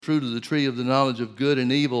fruit of the tree of the knowledge of good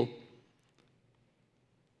and evil.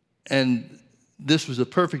 And this was a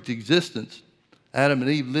perfect existence. Adam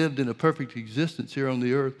and Eve lived in a perfect existence here on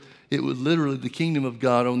the earth. It was literally the kingdom of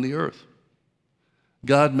God on the earth.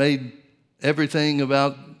 God made everything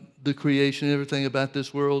about the creation, everything about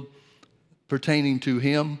this world pertaining to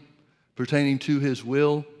him, pertaining to his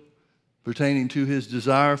will, pertaining to his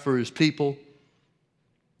desire for his people.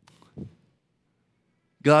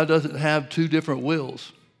 God doesn't have two different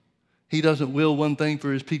wills. He doesn't will one thing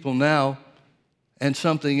for his people now and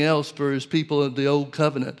something else for his people of the old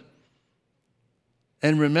covenant.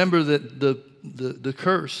 And remember that the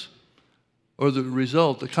curse or the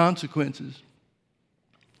result, the consequences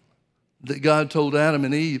that God told Adam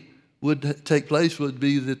and Eve would take place would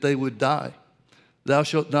be that they would die. Thou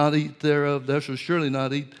shalt not eat thereof, thou shalt surely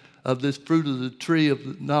not eat of this fruit of the tree of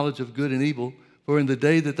the knowledge of good and evil, for in the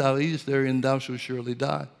day that thou eatest therein thou shalt surely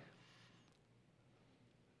die.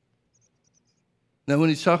 Now when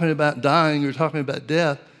he's talking about dying or talking about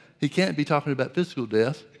death, he can't be talking about physical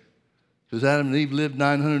death, because Adam and Eve lived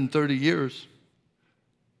 930 years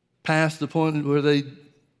past the point where they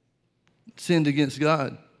sinned against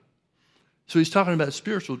God. So he's talking about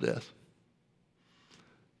spiritual death.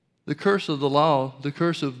 The curse of the law, the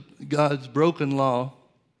curse of God's broken law,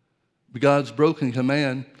 God's broken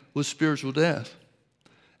command was spiritual death.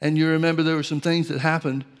 And you remember there were some things that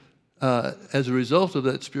happened as a result of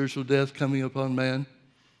that spiritual death coming upon man.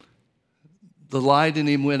 The light in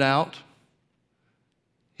him went out.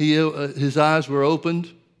 His eyes were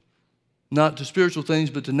opened, not to spiritual things,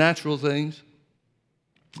 but to natural things.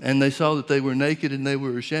 And they saw that they were naked and they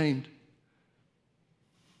were ashamed.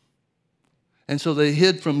 And so they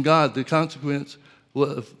hid from God. The consequence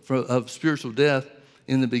of spiritual death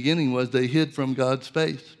in the beginning was they hid from God's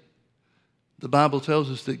face. The Bible tells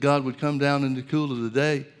us that God would come down in the cool of the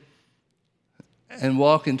day and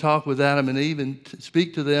walk and talk with Adam and Eve and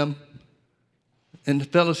speak to them and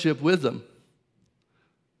fellowship with them.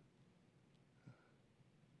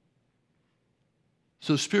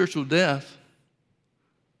 So spiritual death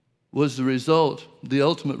was the result, the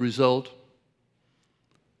ultimate result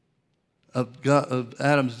of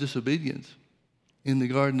Adam's disobedience in the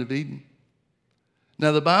Garden of Eden.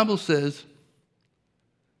 Now the Bible says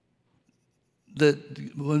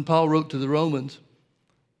that when Paul wrote to the Romans,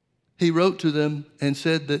 he wrote to them and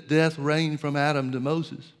said that death reigned from Adam to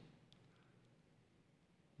Moses.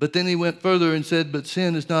 But then he went further and said, but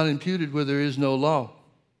sin is not imputed where there is no law.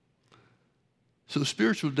 So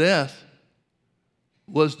spiritual death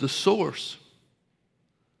was the source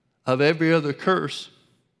of every other curse,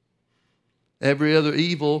 every other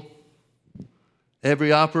evil,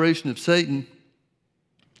 every operation of Satan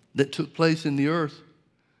that took place in the earth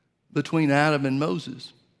between Adam and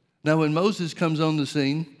Moses. Now, when Moses comes on the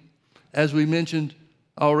scene, as we mentioned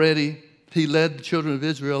already, he led the children of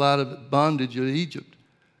Israel out of bondage of Egypt.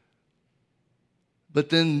 But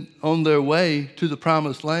then on their way to the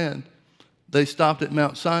promised land, they stopped at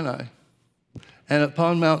Mount Sinai. And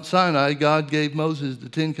upon Mount Sinai, God gave Moses the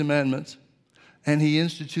 10 Commandments, and he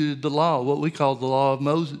instituted the law, what we call the law of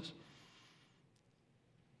Moses.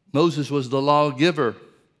 Moses was the lawgiver,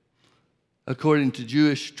 according to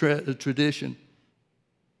Jewish tradition.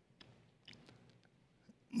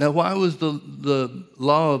 Now, why was the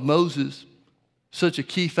law of Moses such a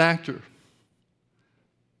key factor?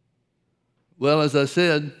 Well, as I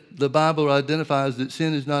said, the Bible identifies that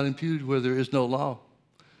sin is not imputed where there is no law.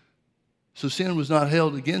 So sin was not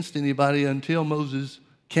held against anybody until Moses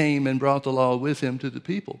came and brought the law with him to the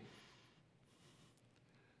people.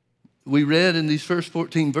 We read in these first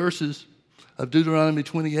 14 verses of Deuteronomy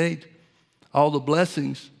 28 all the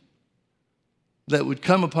blessings that would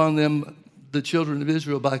come upon them, the children of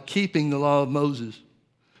Israel, by keeping the law of Moses.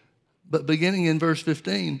 But beginning in verse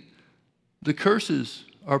 15, the curses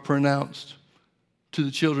are pronounced to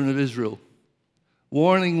the children of Israel.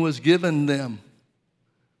 Warning was given them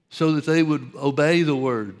so that they would obey the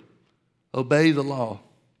word, obey the law.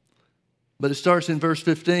 But it starts in verse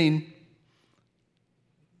 15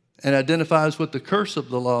 and identifies what the curse of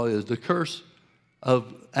the law is, the curse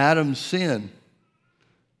of Adam's sin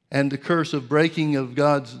and the curse of breaking of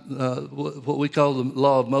God's, what we call the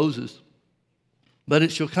law of Moses. But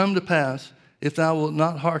it shall come to pass, if thou wilt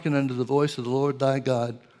not hearken unto the voice of the Lord thy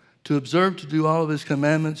God, to observe to do all of his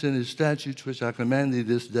commandments and his statutes which I command thee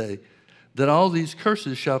this day, that all these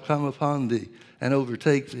curses shall come upon thee and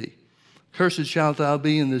overtake thee. Cursed shalt thou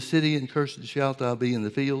be in the city, and cursed shalt thou be in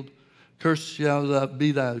the field. Cursed shall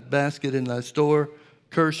be thy basket and thy store.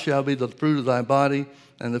 Cursed shall be the fruit of thy body,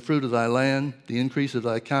 and the fruit of thy land, the increase of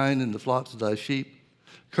thy kind, and the flocks of thy sheep.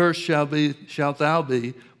 Cursed shalt thou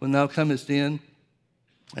be when thou comest in,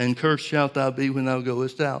 and cursed shalt thou be when thou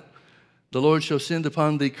goest out. The Lord shall send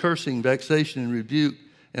upon thee cursing, vexation, and rebuke,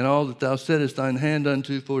 and all that thou settest thine hand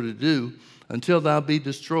unto for to do, until thou be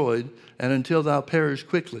destroyed, and until thou perish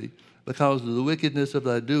quickly, because of the wickedness of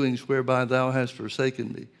thy doings whereby thou hast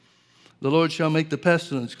forsaken me. The Lord shall make the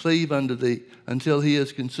pestilence cleave unto thee, until he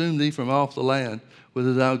has consumed thee from off the land,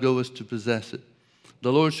 whither thou goest to possess it.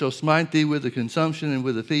 The Lord shall smite thee with a consumption, and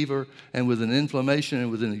with a fever, and with an inflammation, and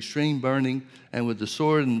with an extreme burning, and with the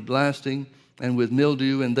sword and blasting, and with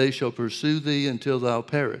mildew, and they shall pursue thee until thou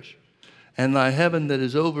perish. And thy heaven that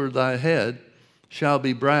is over thy head shall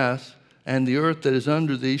be brass, and the earth that is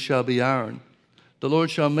under thee shall be iron. The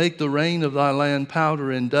Lord shall make the rain of thy land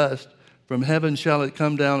powder and dust. From heaven shall it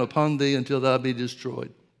come down upon thee until thou be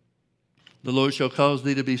destroyed. The Lord shall cause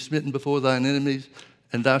thee to be smitten before thine enemies,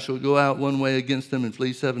 and thou shalt go out one way against them and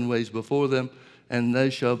flee 7 ways before them, and they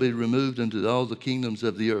shall be removed unto all the kingdoms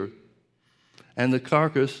of the earth. And the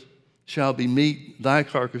carcass shall be meat, thy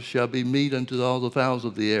carcass shall be meat unto all the fowls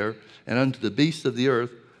of the air, and unto the beasts of the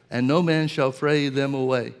earth, and no man shall fray them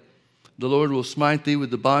away. The Lord will smite thee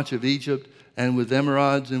with the botch of Egypt, and with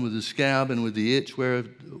emerods, and with the scab, and with the itch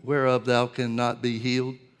whereof thou cannot be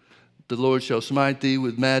healed. The Lord shall smite thee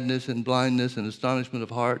with madness and blindness and astonishment of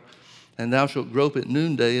heart, and thou shalt grope at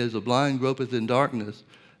noonday as a blind gropeth in darkness,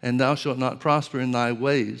 and thou shalt not prosper in thy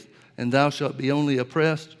ways, and thou shalt be only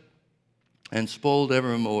oppressed and spoiled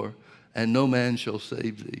evermore, and no man shall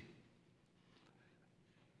save thee.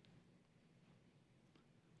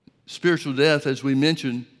 Spiritual death, as we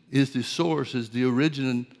mentioned, is the source, is the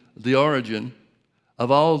origin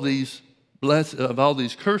of all these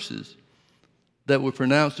curses that were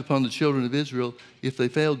pronounced upon the children of Israel if they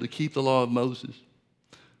failed to keep the law of Moses.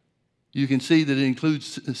 You can see that it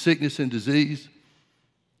includes sickness and disease.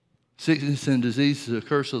 Sickness and disease is a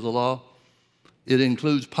curse of the law. It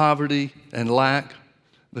includes poverty and lack,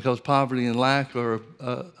 because poverty and lack are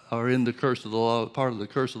in the curse of the law, part of the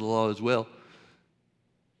curse of the law as well.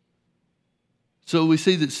 So we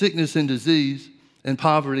see that sickness and disease and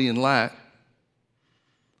poverty and lack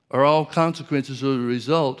are all consequences or the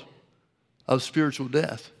result of spiritual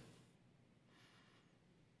death.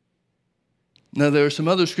 Now, there are some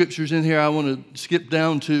other scriptures in here I want to skip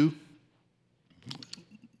down to,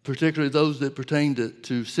 particularly those that pertain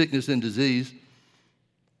to sickness and disease.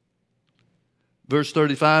 Verse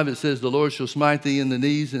 35, it says, the Lord shall smite thee in the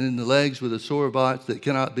knees and in the legs with a sore botch that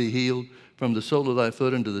cannot be healed, from the sole of thy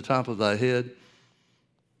foot unto the top of thy head.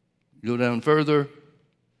 Go down further.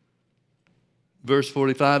 Verse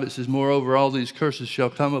 45, it says, moreover, all these curses shall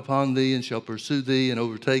come upon thee and shall pursue thee and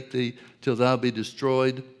overtake thee till thou be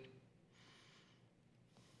destroyed.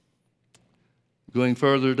 Going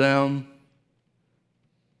further down,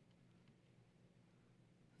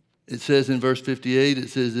 it says in verse 58, it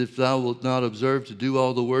says, if thou wilt not observe to do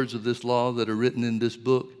all the words of this law that are written in this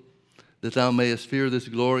book, that thou mayest fear this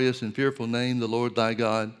glorious and fearful name, the Lord thy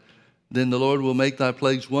God, then the Lord will make thy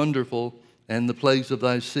plagues wonderful, and the plagues of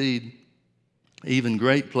thy seed, even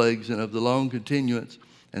great plagues, and of the long continuance,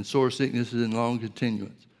 and sore sicknesses and long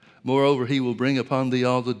continuance. Moreover, he will bring upon thee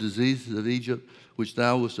all the diseases of Egypt, which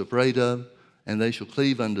thou wast afraid of, and they shall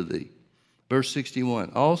cleave unto thee. Verse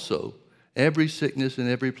 61, also, every sickness and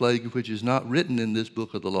every plague which is not written in this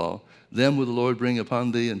book of the law, them will the Lord bring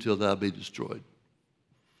upon thee until thou be destroyed.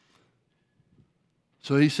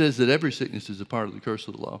 So he says that every sickness is a part of the curse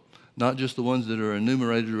of the law, not just the ones that are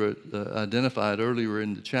enumerated or identified earlier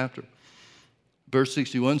in the chapter. Verse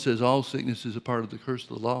 61 says all sickness is a part of the curse of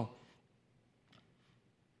the law.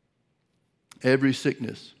 Every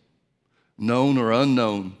sickness, known or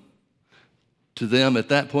unknown, to them at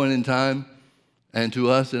that point in time and to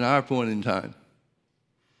us in our point in time,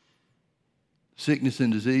 sickness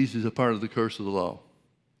and disease is a part of the curse of the law.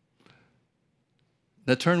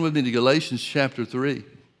 Now turn with me to Galatians chapter 3.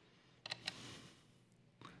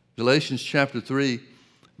 Galatians chapter 3,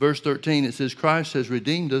 verse 13, it says, Christ has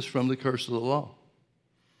redeemed us from the curse of the law,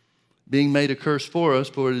 being made a curse for us,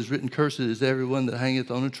 for it is written, cursed is everyone that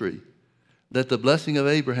hangeth on a tree, that the blessing of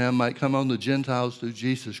Abraham might come on the Gentiles through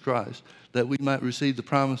Jesus Christ, that we might receive the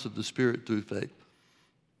promise of the Spirit through faith.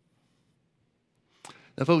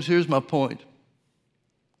 Now, folks, here's my point.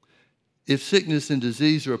 If sickness and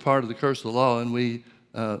disease are a part of the curse of the law, and we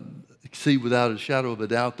see without a shadow of a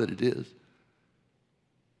doubt that it is,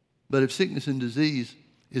 but if sickness and disease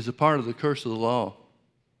is a part of the curse of the law,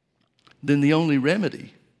 then the only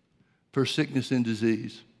remedy for sickness and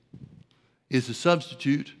disease is a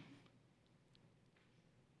substitute,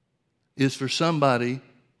 is for somebody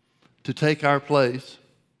to take our place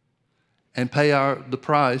and pay the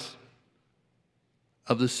price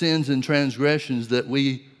of the sins and transgressions that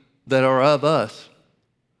are of us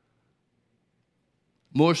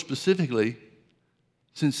More specifically,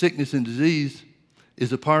 since sickness and disease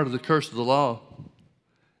is a part of the curse of the law,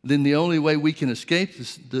 then the only way we can escape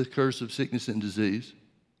the curse of sickness and disease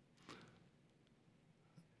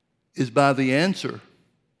is by the answer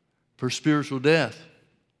for spiritual death,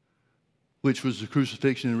 which was the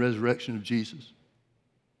crucifixion and resurrection of Jesus.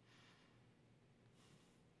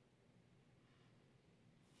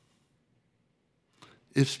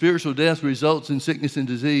 If spiritual death results in sickness and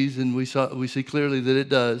disease, and we see clearly that it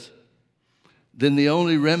does, then the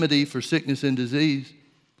only remedy for sickness and disease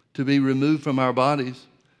to be removed from our bodies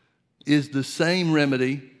is the same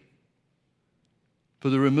remedy for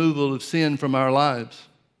the removal of sin from our lives.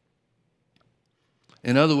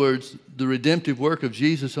 In other words, the redemptive work of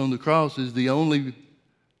Jesus on the cross is the only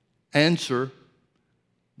answer,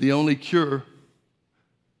 the only cure,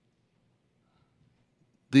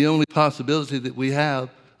 the only possibility that we have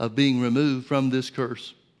of being removed from this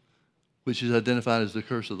curse, which is identified as the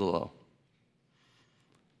curse of the law.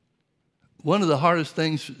 One of the hardest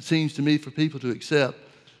things, it seems to me, for people to accept,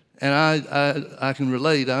 and I can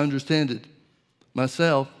relate, I understand it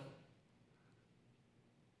myself,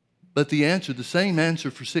 but the answer, the same answer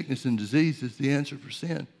for sickness and disease is the answer for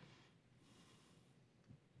sin.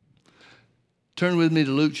 Turn with me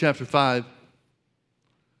to Luke chapter 5.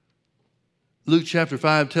 Luke chapter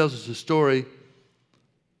 5 tells us the story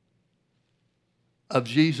of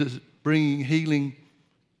Jesus bringing healing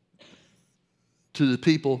to the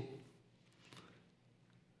people.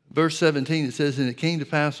 Verse 17, it says, "And it came to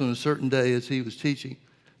pass on a certain day as he was teaching,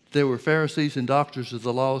 there were Pharisees and doctors of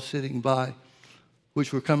the law sitting by,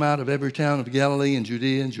 which were come out of every town of Galilee and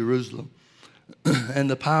Judea and Jerusalem. And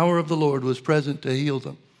the power of the Lord was present to heal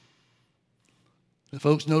them." The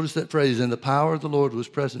folks, notice that phrase, and the power of the Lord was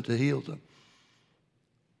present to heal them.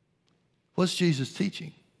 What's Jesus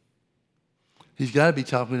teaching? He's got to be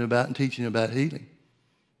talking about and teaching about healing.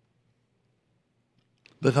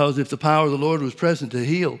 Because if the power of the Lord was present to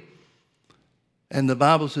heal, and the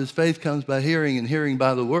Bible says faith comes by hearing and hearing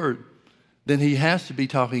by the word, then he has to be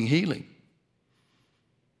talking healing.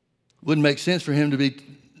 Wouldn't make sense for him to be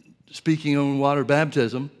speaking on water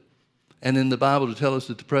baptism and in the Bible to tell us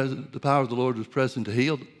that the power of the Lord was present to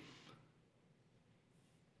heal them.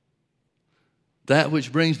 That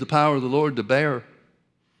which brings the power of the Lord to bear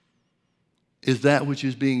is that which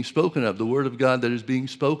is being spoken of, the word of God that is being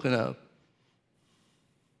spoken of.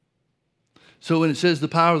 So when it says the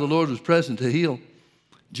power of the Lord was present to heal,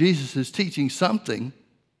 Jesus is teaching something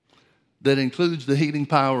that includes the healing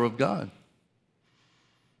power of God.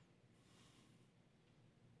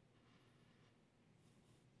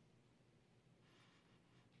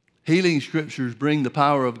 Healing scriptures bring the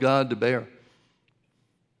power of God to bear.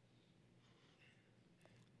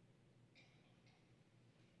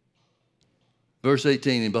 Verse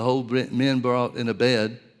 18, "And behold, men brought in a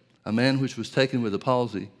bed a man which was taken with a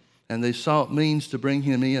palsy, and they sought means to bring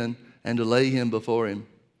him in and to lay him before him.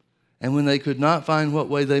 And when they could not find what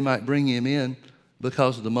way they might bring him in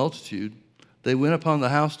because of the multitude, they went upon the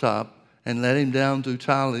housetop and let him down through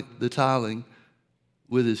the tiling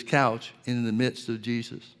with his couch in the midst of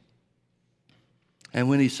Jesus. And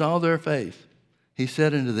when he saw their faith, he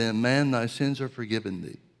said unto them, Man, thy sins are forgiven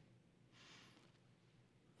thee."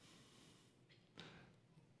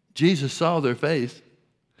 Jesus saw their faith,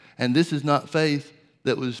 and this is not faith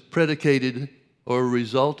that was predicated or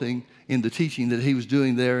resulting in the teaching that he was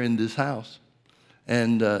doing there in this house.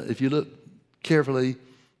 And if you look carefully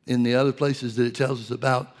in the other places that it tells us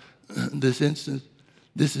about this instance,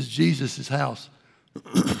 this is Jesus' house.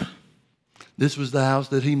 This was the house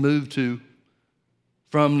that he moved to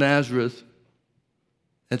from Nazareth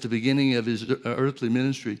at the beginning of his earthly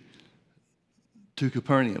ministry to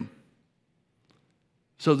Capernaum.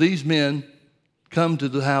 So these men come to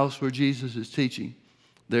the house where Jesus is teaching.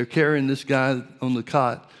 They're carrying this guy on the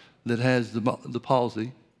cot that has the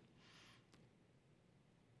palsy.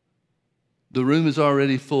 The room is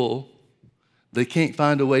already full. They can't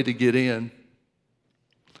find a way to get in.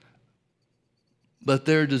 But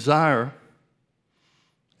their desire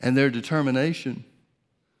and their determination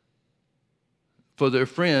for their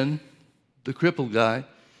friend, the crippled guy,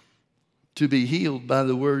 to be healed by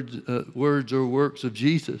the words or works of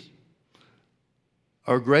Jesus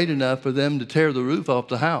are great enough for them to tear the roof off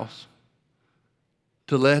the house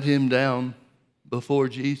to let him down before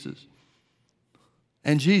Jesus.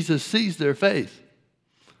 And Jesus sees their faith.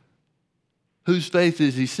 Whose faith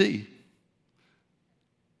does he see?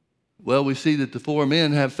 Well, we see that the four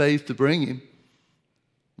men have faith to bring him,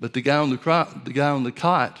 but the guy on the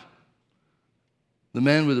cot, the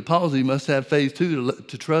man with the palsy, must have faith too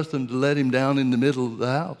to trust them to let him down in the middle of the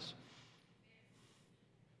house.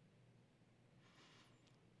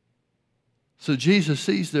 So Jesus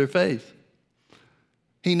sees their faith.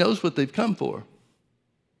 He knows what they've come for.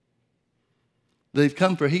 They've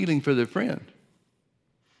come for healing for their friend.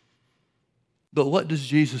 But what does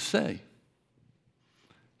Jesus say?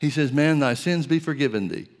 He says, man, thy sins be forgiven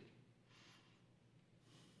thee.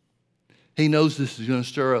 He knows this is going to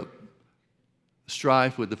stir up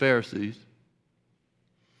strife with the Pharisees.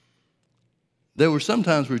 There were some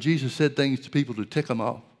times where Jesus said things to people to tick them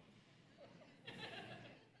off.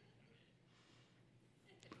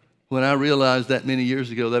 When I realized that many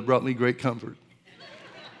years ago, that brought me great comfort.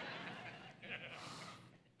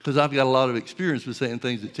 Because I've got a lot of experience with saying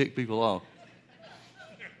things that tick people off.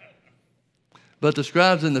 But the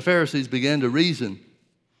scribes and the Pharisees began to reason,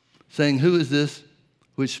 saying, who is this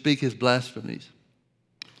which speaketh blasphemies?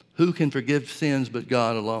 Who can forgive sins but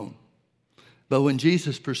God alone? But when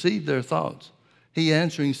Jesus perceived their thoughts, he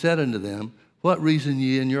answering said unto them, what reason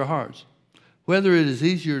ye in your hearts? Whether it is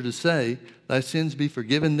easier to say, thy sins be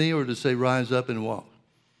forgiven thee, or to say, rise up and walk.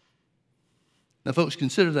 Now, folks,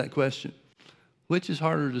 consider that question. Which is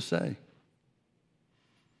harder to say?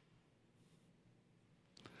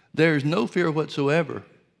 There is no fear whatsoever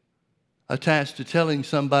attached to telling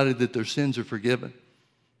somebody that their sins are forgiven.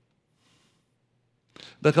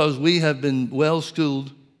 Because we have been well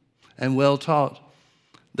schooled and well taught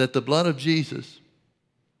that the blood of Jesus,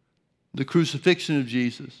 the crucifixion of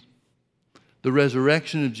Jesus, the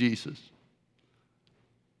resurrection of Jesus,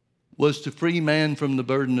 was to free man from the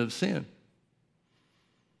burden of sin.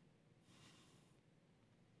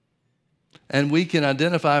 And we can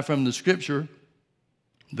identify from the scripture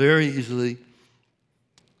very easily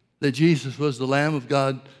that Jesus was the Lamb of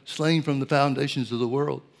God slain from the foundations of the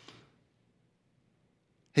world.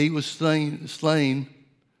 He was slain.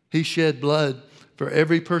 He shed blood for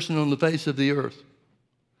every person on the face of the earth.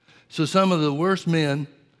 So some of the worst men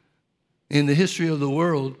in the history of the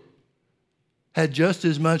world had just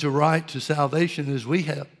as much a right to salvation as we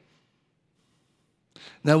have.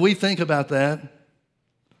 Now we think about that.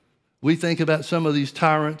 We think about some of these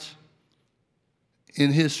tyrants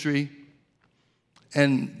in history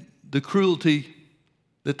and the cruelty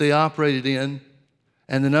that they operated in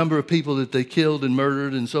and the number of people that they killed and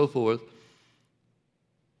murdered and so forth.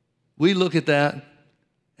 We look at that,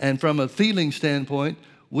 and from a feeling standpoint,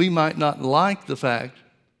 we might not like the fact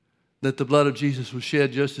that the blood of Jesus was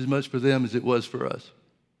shed just as much for them as it was for us.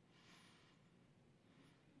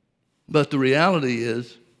 But the reality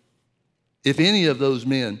is, if any of those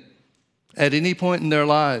men, at any point in their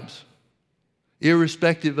lives,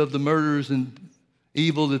 irrespective of the murders and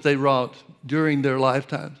evil that they wrought during their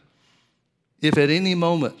lifetimes, if at any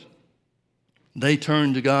moment they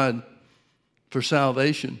turned to God for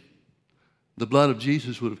salvation, the blood of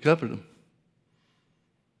Jesus would have covered them.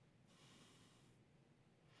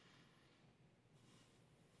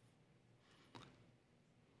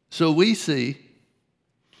 So we see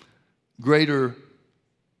greater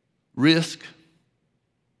risk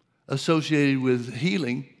associated with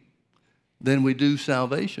healing than we do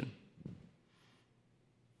salvation.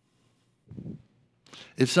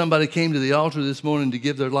 If somebody came to the altar this morning to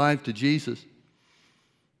give their life to Jesus,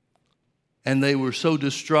 and they were so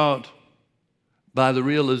distraught by the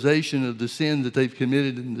realization of the sin that they've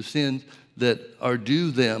committed and the sins that are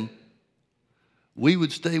due them, we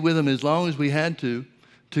would stay with them as long as we had to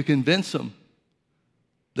convince them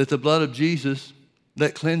that the blood of Jesus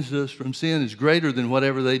that cleansed us from sin is greater than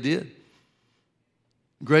whatever they did,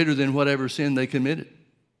 greater than whatever sin they committed.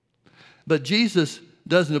 But Jesus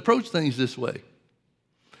doesn't approach things this way.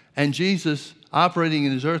 And Jesus, operating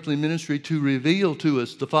in his earthly ministry to reveal to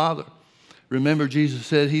us the Father. Remember, Jesus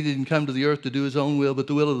said he didn't come to the earth to do his own will, but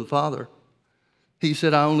the will of the Father. He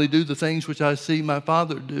said, I only do the things which I see my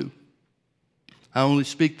Father do. I only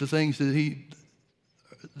speak the things that he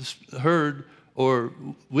heard or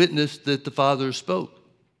witnessed that the Father spoke.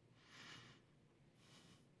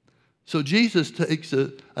 So Jesus takes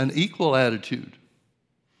an equal attitude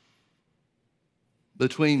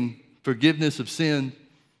between forgiveness of sin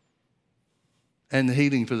and the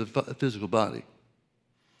healing for the physical body.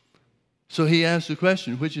 So he asks the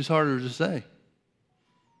question, which is harder to say?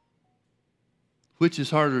 Which is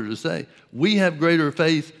harder to say? We have greater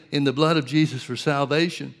faith in the blood of Jesus for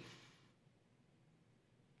salvation,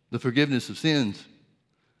 the forgiveness of sins,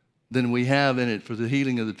 than we have in it for the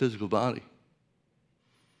healing of the physical body.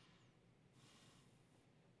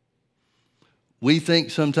 We think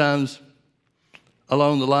sometimes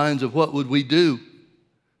along the lines of what would we do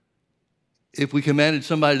if we commanded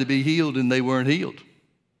somebody to be healed and they weren't healed.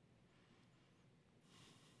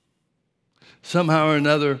 Somehow or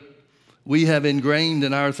another, we have ingrained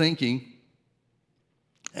in our thinking,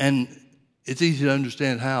 and it's easy to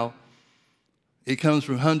understand how, It comes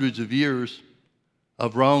from hundreds of years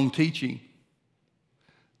of wrong teaching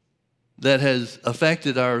that has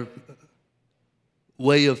affected our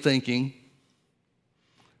way of thinking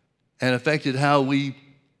and affected how we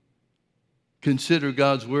consider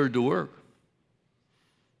God's word to work.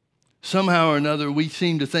 Somehow or another, we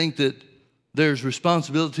seem to think that there's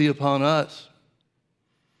responsibility upon us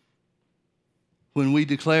when we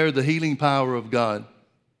declare the healing power of God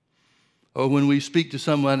or when we speak to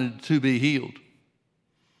someone to be healed.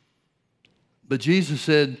 But Jesus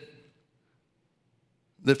said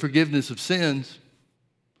that forgiveness of sins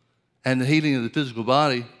and the healing of the physical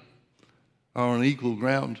body are on equal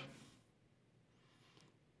ground.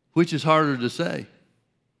 Which is harder to say?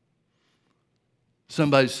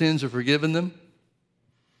 Somebody's sins are forgiven them,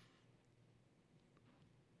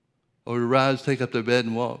 or to rise, take up their bed,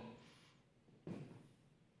 and walk?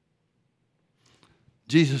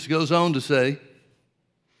 Jesus goes on to say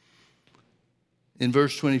in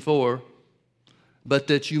verse 24, but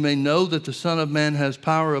that you may know that the Son of Man has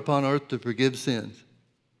power upon earth to forgive sins.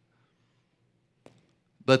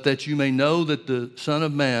 But that you may know that the Son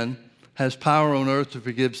of Man has power on earth to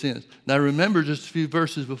forgive sins. Now remember, just a few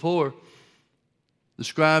verses before, the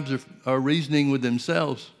scribes are reasoning with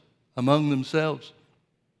themselves, among themselves.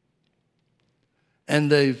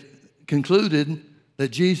 And they've concluded that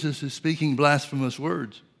Jesus is speaking blasphemous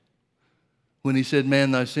words when he said,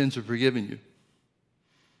 man, thy sins are forgiven you.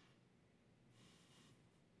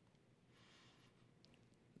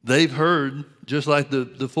 They've heard, just like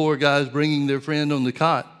the four guys bringing their friend on the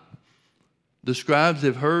cot, the scribes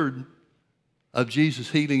have heard of Jesus'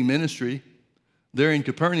 healing ministry. They're in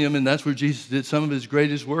Capernaum, and that's where Jesus did some of his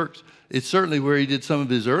greatest works. It's certainly where he did some of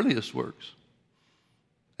his earliest works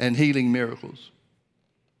and healing miracles.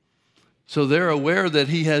 So they're aware that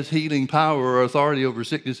he has healing power or authority over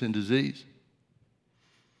sickness and disease.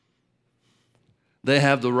 They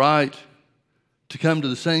have the right to come to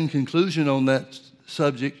the same conclusion on that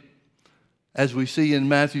subject as we see in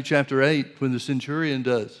Matthew chapter 8 when the centurion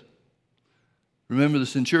does. Remember, the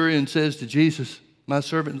centurion says to Jesus, my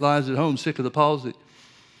servant lies at home sick of the palsy.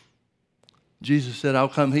 Jesus said, I'll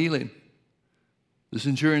come heal him. The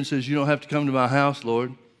centurion says, you don't have to come to my house,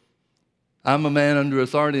 Lord. I'm a man under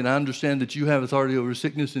authority, and I understand that you have authority over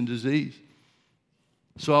sickness and disease.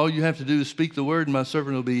 So all you have to do is speak the word, and my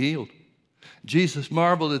servant will be healed. Jesus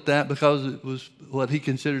marveled at that because it was what he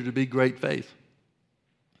considered to be great faith.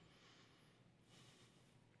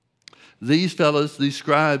 These fellows, these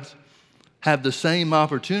scribes, have the same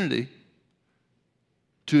opportunity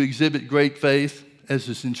to exhibit great faith as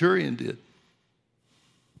the centurion did.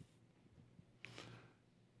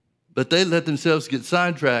 But they let themselves get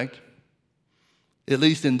sidetracked, at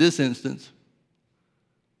least in this instance,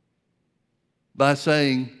 by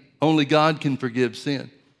saying only God can forgive sin.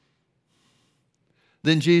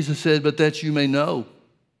 Then Jesus said, but that you may know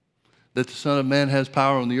that the Son of Man has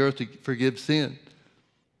power on the earth to forgive sin.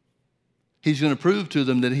 He's going to prove to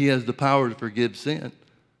them that he has the power to forgive sin.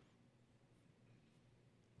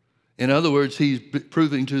 In other words, he's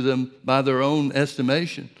proving to them by their own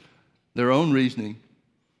estimation, their own reasoning.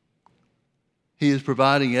 He is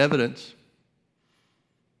providing evidence,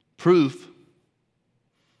 proof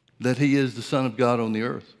that he is the Son of God on the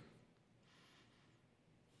earth.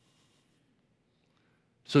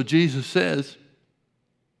 So Jesus says,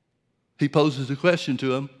 he poses a question to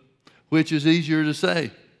them, which is easier to say,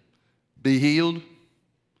 be healed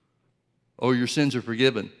or your sins are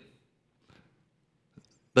forgiven?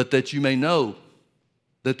 But that you may know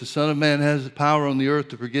that the Son of Man has power on the earth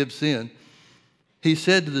to forgive sin. He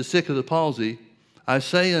said to the sick of the palsy, I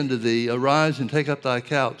say unto thee, arise and take up thy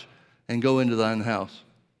couch and go into thine house.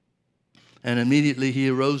 And immediately he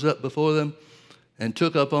arose up before them and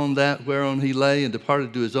took up on that whereon he lay and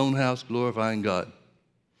departed to his own house, glorifying God.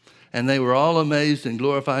 And they were all amazed and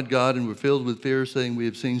glorified God and were filled with fear, saying, we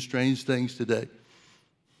have seen strange things today.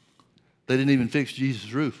 They didn't even fix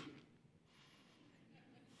Jesus' roof.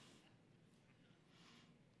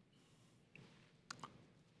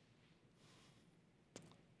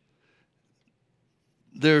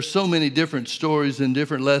 There are so many different stories and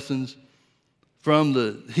different lessons from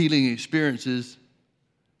the healing experiences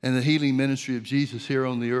and the healing ministry of Jesus here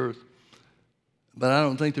on the earth. But I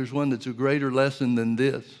don't think there's one that's a greater lesson than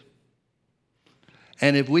this.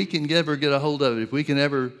 And if we can ever get a hold of it, if we can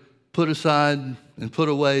ever put aside and put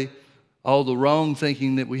away all the wrong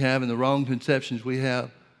thinking that we have and the wrong conceptions we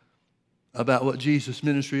have about what Jesus'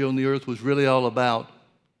 ministry on the earth was really all about,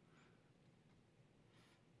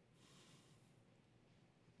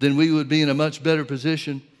 then we would be in a much better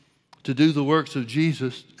position to do the works of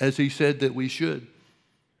Jesus as he said that we should,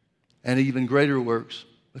 and even greater works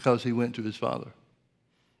because he went to his Father.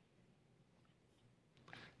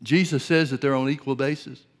 Jesus says that they're on equal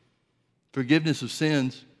basis. Forgiveness of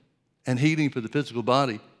sins and healing for the physical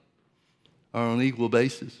body are on equal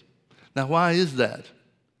basis. Now, why is that?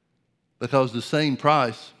 Because the same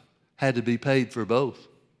price had to be paid for both.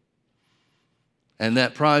 And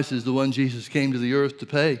that price is the one Jesus came to the earth to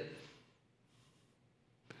pay.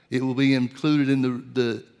 It will be included in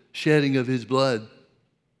the shedding of his blood.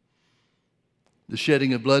 The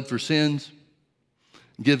shedding of blood for sins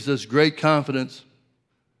gives us great confidence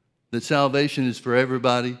that salvation is for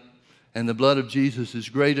everybody, and the blood of Jesus is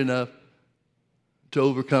great enough to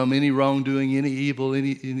overcome any wrongdoing, any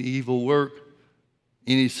evil work,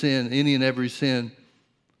 any sin, any and every sin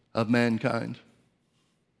of mankind.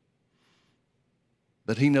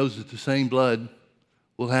 But he knows that the same blood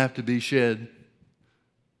will have to be shed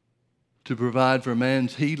to provide for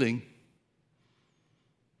man's healing,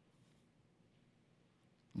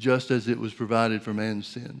 just as it was provided for man's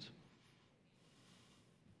sins.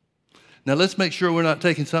 Now let's make sure we're not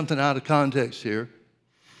taking something out of context here.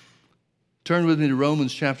 Turn with me to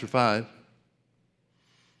Romans chapter 5.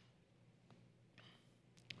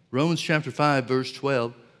 Romans chapter 5, verse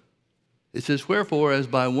 12. It says, "Wherefore, as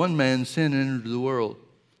by one man sin entered the world,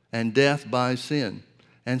 and death by sin.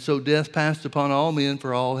 And so death passed upon all men,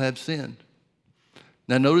 for all have sinned."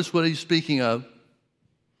 Now notice what he's speaking of.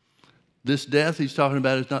 This death he's talking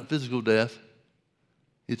about is not physical death.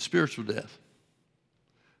 It's spiritual death.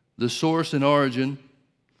 The source and origin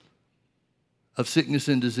of sickness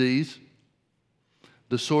and disease.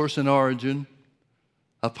 The source and origin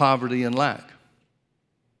of poverty and lack.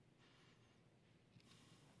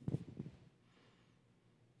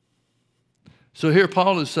 So here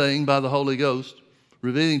Paul is saying by the Holy Ghost,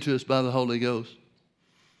 revealing to us by the Holy Ghost,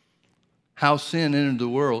 how sin entered the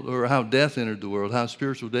world, or how death entered the world, how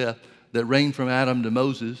spiritual death that reigned from Adam to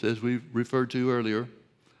Moses, as we referred to earlier,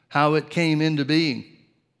 how it came into being.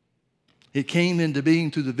 It came into being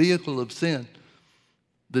through the vehicle of sin,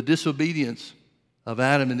 the disobedience of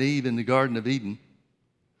Adam and Eve in the Garden of Eden,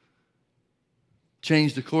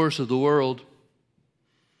 changed the course of the world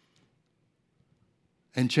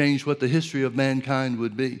and changed what the history of mankind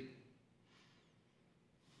would be.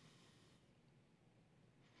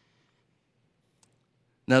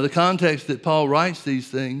 Now, the context that Paul writes these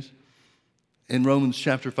things in Romans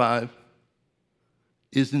chapter 5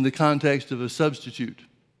 is in the context of a substitute,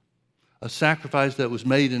 a sacrifice that was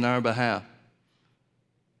made in our behalf.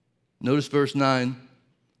 Notice verse 9.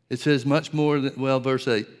 It says much more than, verse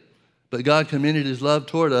 8. "But God commended his love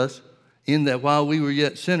toward us in that while we were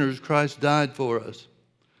yet sinners, Christ died for us.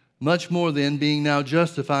 Much more then, being now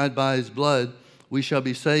justified by his blood, we shall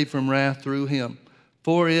be saved from wrath through him.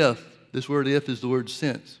 For if," this word if is the word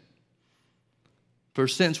since. "For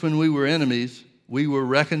since when we were enemies, we were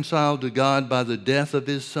reconciled to God by the death of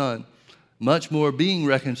his Son, much more being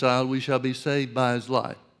reconciled, we shall be saved by his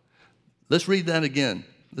life." Let's read that again.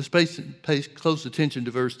 Let's pay close attention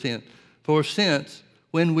to verse 10. "For since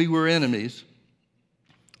when we were enemies,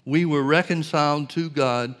 we were reconciled to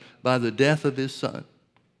God by the death of his Son."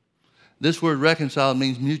 This word reconciled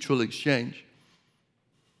means mutual exchange.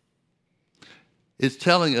 It's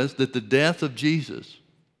telling us that the death of Jesus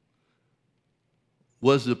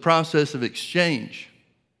was the process of exchange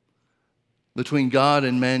between God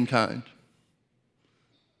and mankind.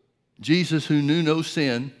 Jesus, who knew no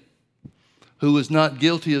sin, who was not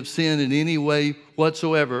guilty of sin in any way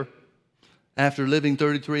whatsoever after living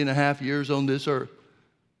 33 and a half years on this earth,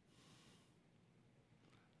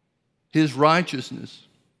 his righteousness,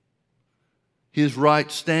 his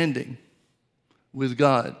right standing with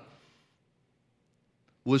God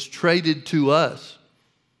was traded to us,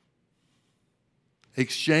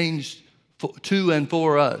 exchanged to and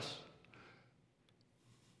for us,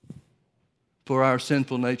 for our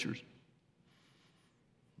sinful natures,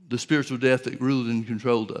 the spiritual death that ruled and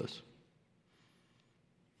controlled us.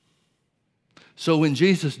 So when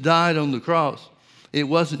Jesus died on the cross, it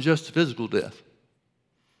wasn't just a physical death.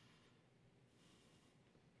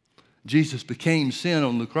 Jesus became sin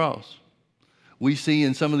on the cross. We see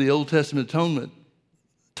in some of the Old Testament atonement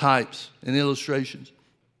types and illustrations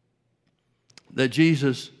that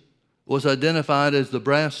Jesus was identified as the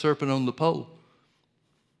brass serpent on the pole.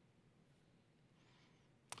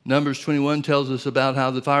 Numbers 21 tells us about how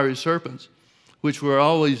the fiery serpents, which were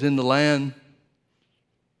always in the land,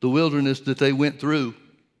 the wilderness that they went through,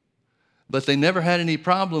 but they never had any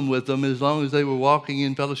problem with them as long as they were walking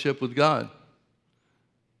in fellowship with God.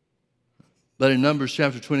 But in Numbers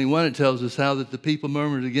chapter 21, it tells us how that the people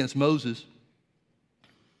murmured against Moses.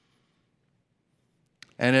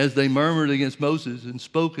 And as they murmured against Moses and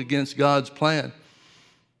spoke against God's plan,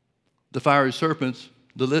 the fiery serpents,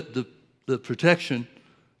 the protection,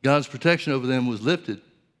 God's protection over them was lifted.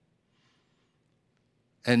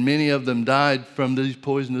 And many of them died from these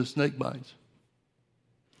poisonous snake bites.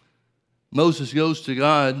 Moses goes to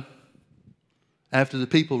God after the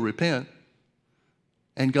people repent,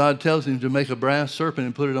 and God tells him to make a brass serpent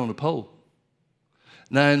and put it on a pole.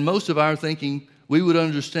 Now, in most of our thinking, we would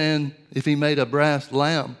understand if he made a brass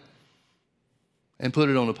lamb and put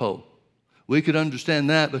it on a pole. We could understand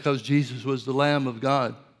that because Jesus was the Lamb of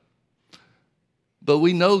God. But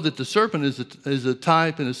we know that the serpent is a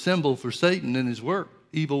type and a symbol for Satan and his work,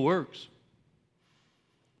 evil works.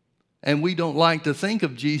 And we don't like to think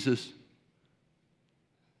of Jesus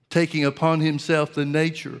taking upon himself the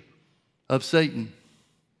nature of Satan,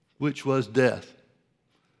 which was death,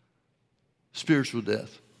 spiritual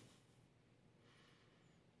death.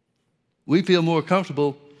 We feel more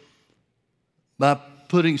comfortable by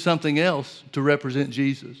putting something else to represent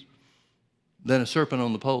Jesus than a serpent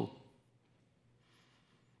on the pole.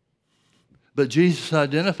 But Jesus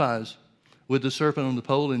identifies with the serpent on the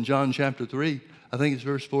pole in John chapter 3. I think it's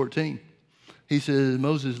verse 14. He says,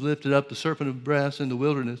 Moses lifted up the serpent of brass in the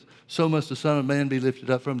wilderness, so must the Son of Man be lifted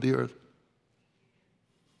up from the earth.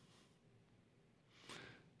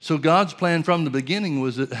 So God's plan from the beginning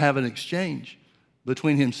was to have an exchange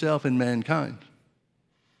between himself and mankind.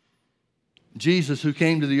 Jesus, who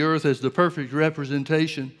came to the earth as the perfect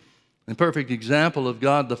representation and perfect example of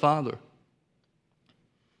God the Father,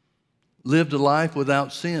 lived a life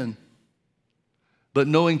without sin, but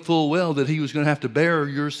knowing full well that he was going to have to bear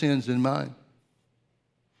your sins and mine.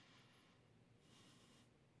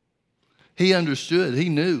 He understood, he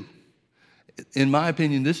knew. In my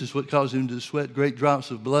opinion, this is what caused him to sweat great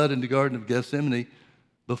drops of blood in the Garden of Gethsemane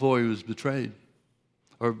before he was betrayed.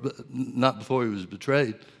 Or not before he was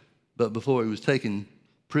betrayed, but before he was taken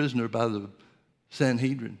prisoner by the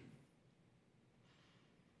Sanhedrin.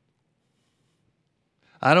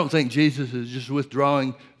 I don't think Jesus is just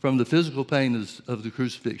withdrawing from the physical pain of the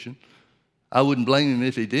crucifixion. I wouldn't blame him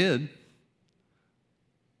if he did.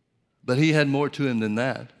 But he had more to him than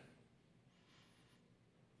that.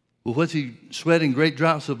 Well, what's he sweating great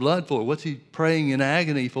drops of blood for? What's he praying in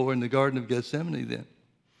agony for in the Garden of Gethsemane then?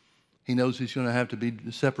 He knows he's going to have to be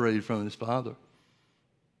separated from his Father.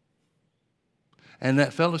 And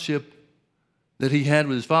that fellowship that he had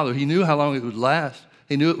with his Father, he knew how long it would last.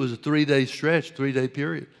 He knew it was a 3-day stretch, 3-day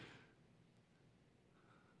period.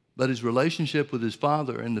 But his relationship with his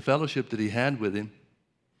Father and the fellowship that he had with him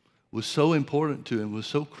was so important to him, was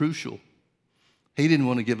so crucial. He didn't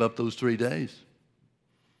want to give up those 3 days.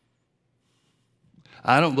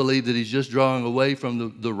 I don't believe that he's just drawing away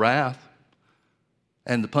from the wrath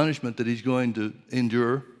and the punishment that he's going to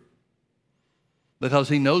endure, because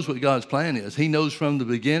he knows what God's plan is. He knows from the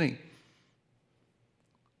beginning,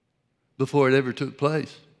 before it ever took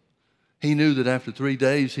place. He knew that after 3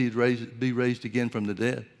 days he'd be raised again from the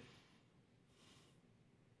dead.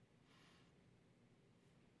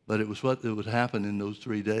 But it was what would happen in those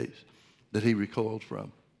 3 days that he recoiled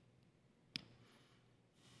from.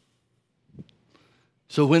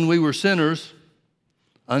 So when we were sinners,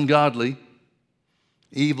 ungodly,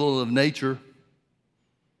 evil of nature,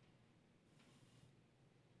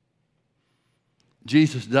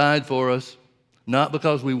 Jesus died for us, not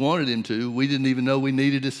because we wanted him to. We didn't even know we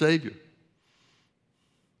needed a Savior.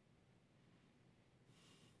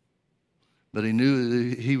 But he knew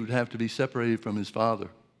that he would have to be separated from his Father.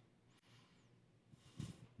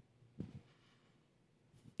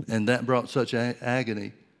 And that brought such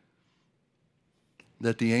agony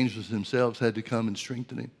that the angels themselves had to come and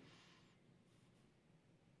strengthen him.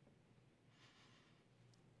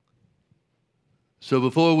 So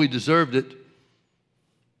before we deserved it,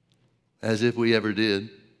 as if we ever did,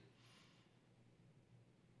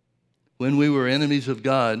 when we were enemies of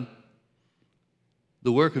God,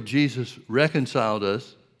 the work of Jesus reconciled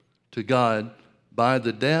us to God by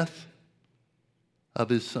the death of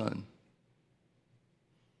his Son.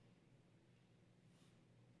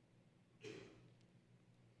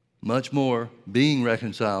 Much more, being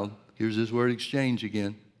reconciled, here's this word exchange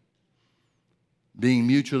again, being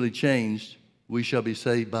mutually changed, we shall be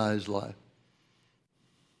saved by his life.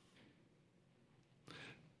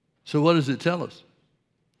 So what does it tell us?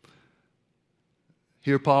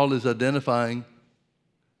 Here Paul is identifying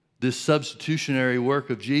this substitutionary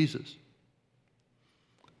work of Jesus.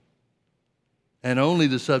 And only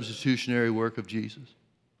the substitutionary work of Jesus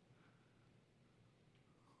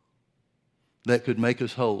that could make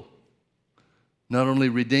us whole. Not only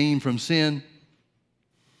redeemed from sin,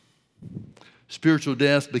 spiritual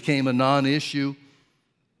death became a non-issue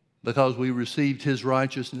because we received his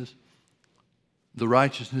righteousness. the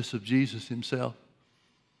righteousness of Jesus himself,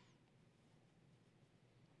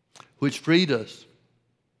 which freed us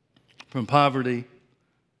from poverty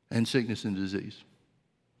and sickness and disease.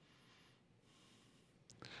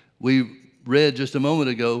 We read just a moment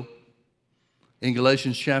ago in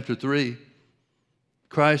Galatians chapter 3,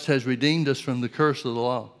 Christ has redeemed us from the curse of the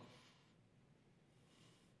law.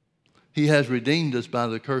 He has redeemed us by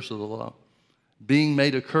the curse of the law, being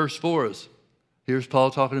made a curse for us. Here's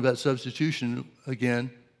Paul talking about substitution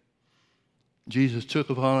again. Jesus took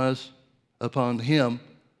upon him,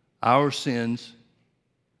 our sins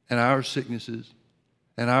and our sicknesses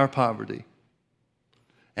and our poverty.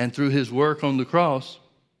 And through his work on the cross,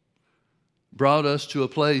 brought us to a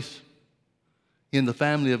place in the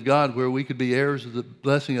family of God where we could be heirs of the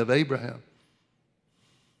blessing of Abraham.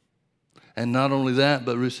 And not only that,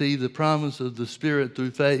 but receive the promise of the Spirit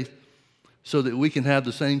through faith so that we can have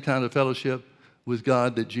the same kind of fellowship with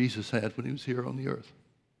God that Jesus had when he was here on the earth.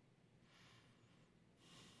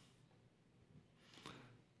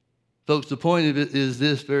 Folks, the point of it is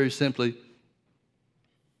this very simply.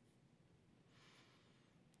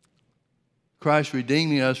 Christ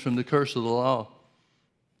redeeming us from the curse of the law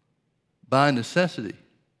by necessity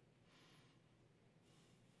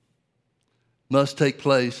must take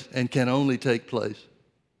place and can only take place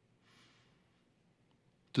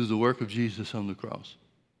through the work of Jesus on the cross.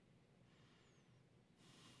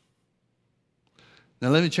 Now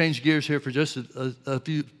let me change gears here for just a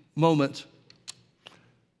few moments.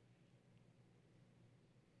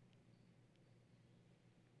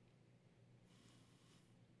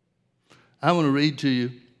 I want to read to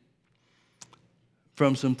you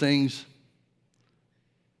from some things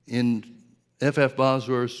in F.F.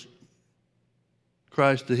 Bosworth's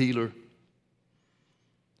Christ the Healer.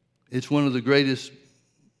 It's one of the greatest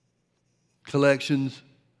collections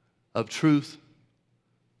of truth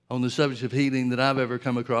on the subject of healing that I've ever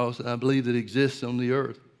come across, and I believe that exists on the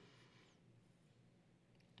earth.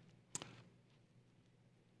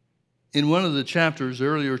 In one of the chapters,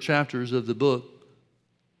 earlier chapters of the book,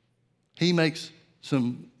 he makes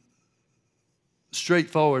some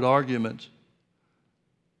straightforward arguments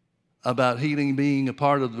about healing being a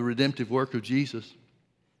part of the redemptive work of Jesus.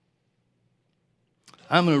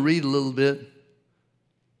 I'm going to read a little bit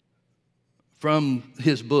from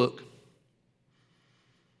his book.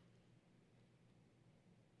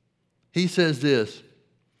 He says this.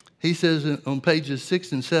 He says on pages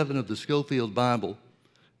 6 and 7 of the Scofield Bible,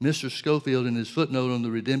 Mr. Scofield, in his footnote on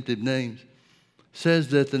the redemptive names, says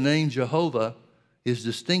that the name Jehovah is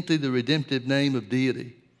distinctly the redemptive name of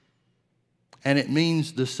deity, and it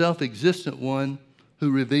means the self-existent one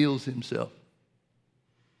who reveals himself.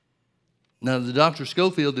 Now, the Dr.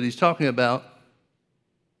 Scofield that he's talking about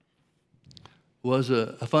was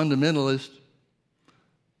a fundamentalist.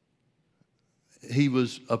 He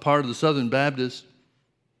was a part of the Southern Baptist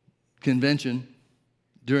Convention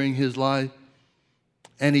during his life,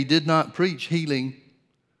 and he did not preach healing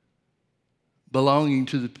belonging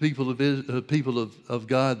to the people of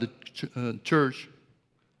God, the church,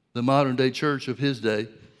 the modern-day church of his day.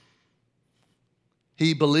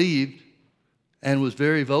 He believed and was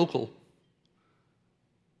very vocal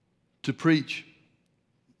to preach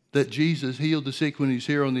that Jesus healed the sick when he was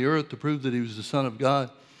here on the earth to prove that he was the Son of God,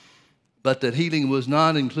 but that healing was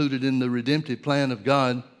not included in the redemptive plan of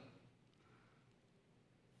God,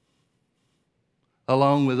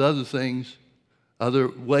 along with other things, other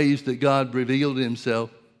ways that God revealed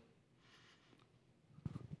himself.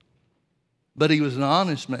 But he was an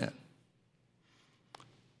honest man.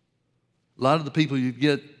 A lot of the people you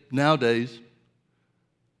get nowadays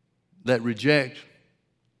that reject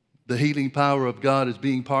the healing power of God as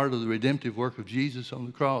being part of the redemptive work of Jesus on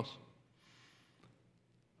the cross,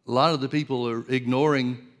 a lot of the people are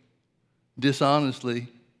ignoring dishonestly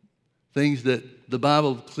things that the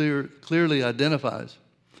Bible clearly identifies.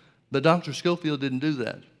 But Dr. Scofield didn't do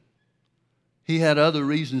that. He had other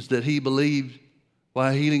reasons that he believed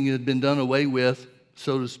why healing had been done away with,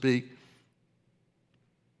 so to speak.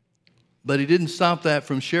 But he didn't stop that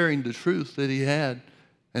from sharing the truth that he had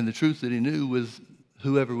and the truth that he knew with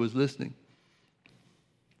whoever was listening.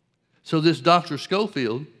 So this Dr.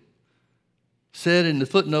 Scofield said in the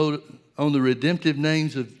footnote on the redemptive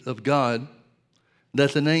names of God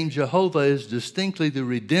that the name Jehovah is distinctly the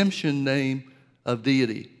redemption name of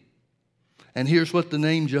deity. And here's what the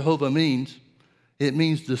name Jehovah means. It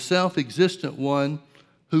means the self-existent one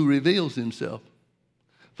who reveals himself.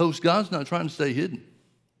 Folks, God's not trying to stay hidden.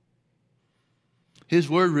 His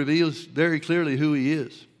word reveals very clearly who he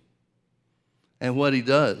is and what he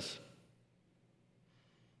does.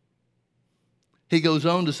 He goes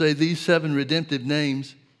on to say these 7 redemptive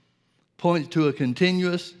names points to a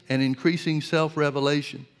continuous and increasing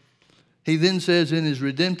self-revelation. He then says in his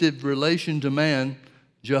redemptive relation to man,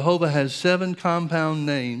 Jehovah has 7 compound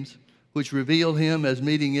names which reveal him as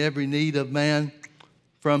meeting every need of man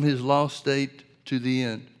from his lost state to the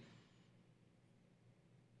end.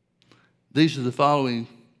 These are the following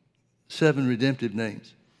 7 redemptive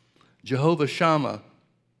names. Jehovah Shammah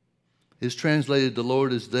is translated the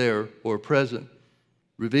Lord is there or present,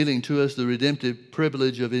 revealing to us the redemptive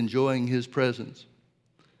privilege of enjoying his presence.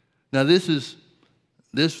 Now this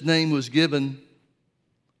name was given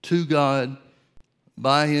to God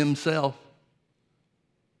by himself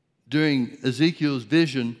during Ezekiel's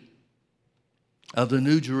vision of the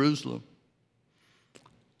New Jerusalem.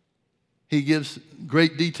 He gives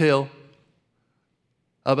great detail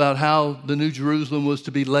about how the New Jerusalem was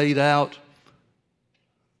to be laid out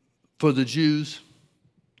for the Jews.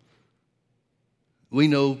 We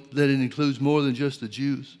know that it includes more than just the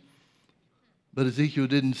Jews, but Ezekiel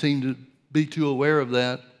didn't seem to be too aware of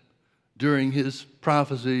that during his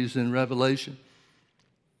prophecies and revelation.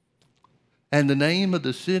 And the name of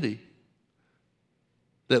the city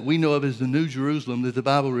that we know of as the New Jerusalem, that the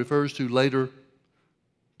Bible refers to later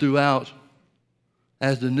throughout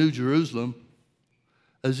as the New Jerusalem,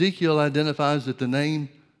 Ezekiel identifies that the name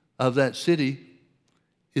of that city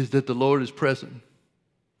is that the Lord is present,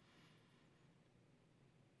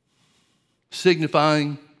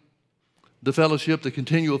 signifying the fellowship, the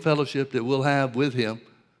continual fellowship that we'll have with him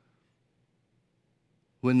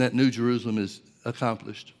when that New Jerusalem is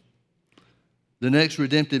accomplished. The next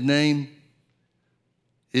redemptive name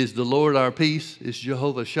is the Lord our peace. It's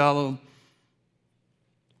Jehovah Shalom.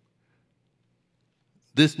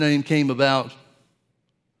 This name came about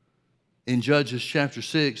in Judges chapter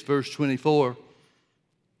 6, verse 24,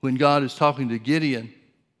 when God is talking to Gideon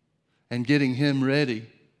and getting him ready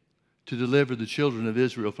to deliver the children of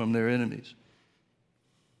Israel from their enemies.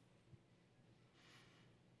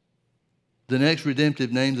 The next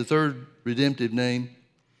redemptive name, the third redemptive name,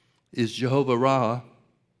 is Jehovah Ra,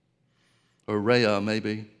 or Rhea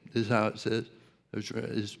maybe is how it says,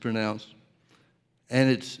 is pronounced. And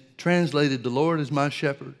it's translated, the Lord is my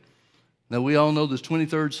shepherd. Now we all know this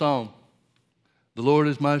 23rd Psalm. The Lord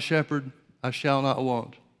is my shepherd, I shall not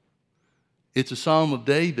want. It's a psalm of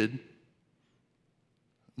David,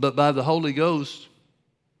 but by the Holy Ghost,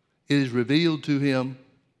 it is revealed to him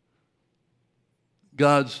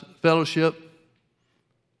God's fellowship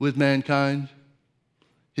with mankind,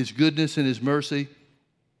 his goodness and his mercy.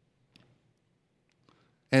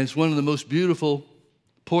 And it's one of the most beautiful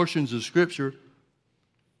portions of Scripture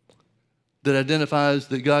that identifies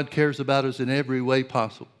that God cares about us in every way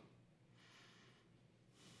possible.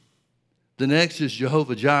 The next is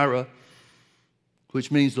Jehovah Jireh, which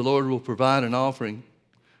means the Lord will provide an offering.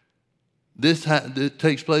 This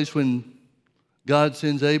takes place when God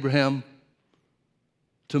sends Abraham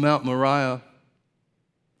to Mount Moriah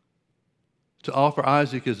to offer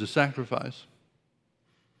Isaac as a sacrifice.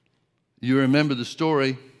 You remember the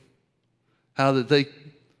story, how that they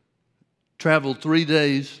traveled 3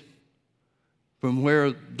 days from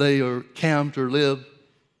where they are camped or live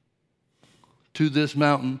to this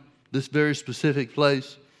mountain, this very specific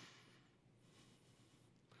place.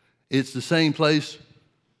 It's the same place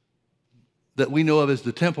that we know of as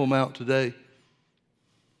the Temple Mount today.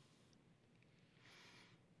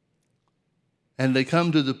 And they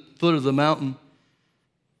come to the foot of the mountain,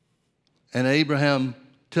 and Abraham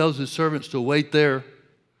tells his servants to wait there.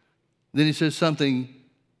 Then he says something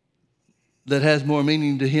that has more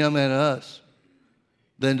meaning to him and us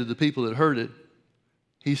than to the people that heard it.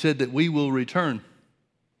 He said that we will return.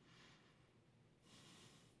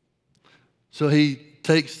 So he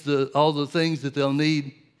takes all the things that they'll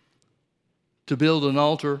need to build an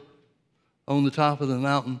altar on the top of the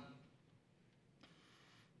mountain.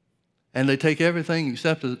 And they take everything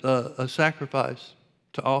except a sacrifice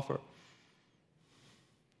to offer.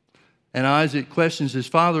 And Isaac questions his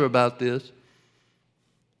father about this.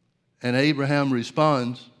 And Abraham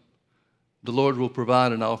responds, the Lord will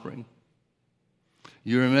provide an offering.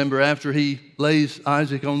 You remember after he lays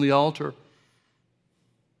Isaac on the altar,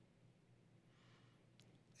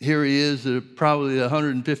 here he is at probably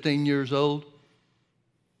 115 years old.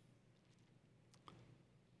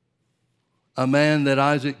 A man that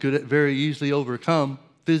Isaac could very easily overcome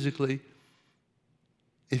physically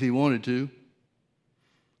if he wanted to.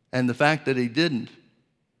 And the fact that he didn't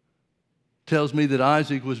tells me that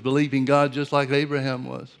Isaac was believing God just like Abraham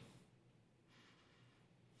was.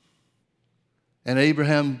 And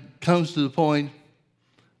Abraham comes to the point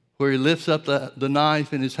where he lifts up the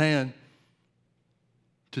knife in his hand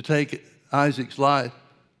to take Isaac's life,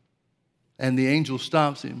 and the angel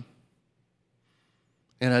stops him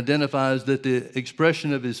and identifies that the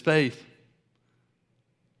expression of his faith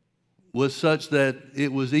was such that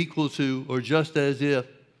it was equal to or just as if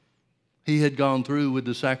he had gone through with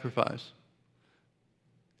the sacrifice.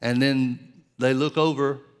 And then they look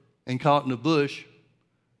over, and caught in a bush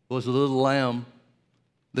was a little lamb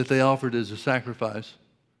that they offered as a sacrifice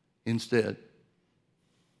instead.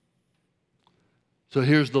 So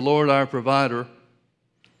here's the Lord our provider.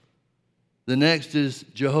 The next is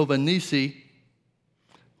Jehovah Nissi,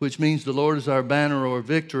 which means the Lord is our banner or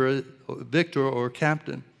victor or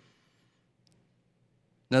captain.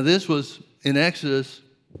 Now this was in Exodus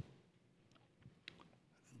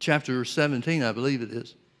chapter 17, I believe it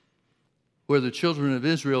is, where the children of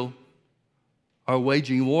Israel are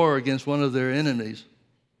waging war against one of their enemies.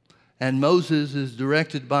 And Moses is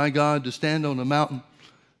directed by God to stand on a mountain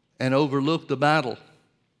and overlook the battle.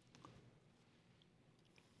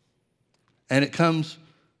 And it comes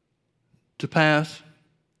to pass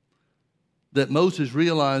that Moses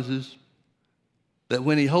realizes that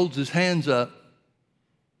when he holds his hands up,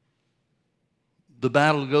 the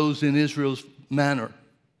battle goes in Israel's manner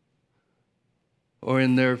or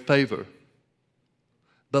in their favor.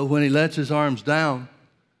 But when he lets his arms down,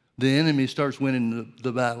 the enemy starts winning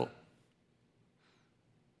the battle.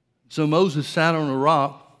 So Moses sat on a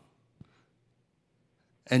rock,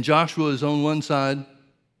 and Joshua is on one side,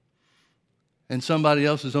 and somebody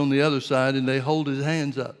else is on the other side, and they hold his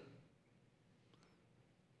hands up.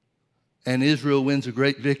 And Israel wins a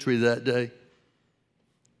great victory that day.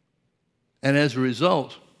 And as a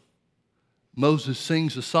result, Moses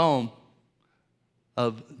sings a psalm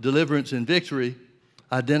of deliverance and victory,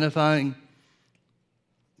 identifying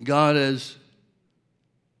God as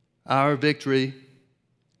our victory.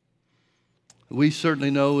 We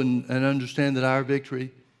certainly know and understand that our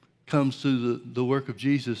victory comes through the work of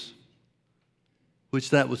Jesus, which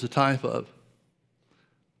that was a type of.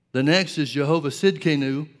 The next is Jehovah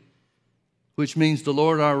Sidkenu, which means the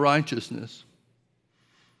Lord our righteousness.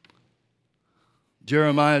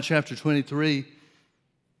 Jeremiah chapter 23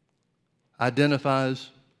 identifies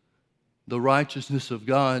the righteousness of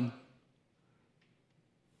God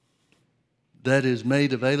that is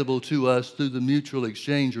made available to us through the mutual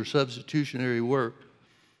exchange or substitutionary work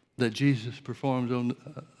that Jesus performs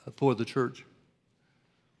for the church.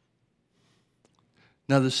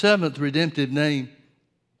 Now, the seventh redemptive name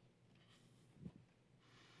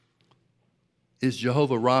is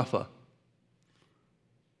Jehovah Rapha,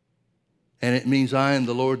 and it means I am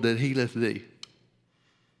the Lord that healeth thee.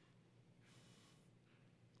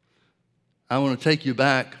 I want to take you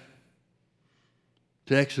back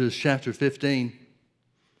to Exodus chapter 15.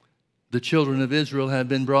 The children of Israel have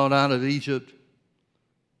been brought out of Egypt.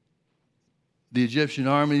 The Egyptian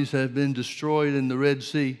armies have been destroyed in the Red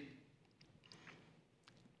Sea.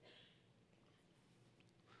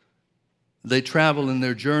 They travel in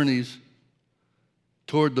their journeys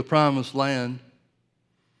toward the promised land,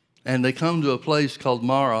 and they come to a place called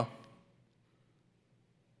Marah,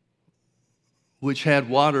 which had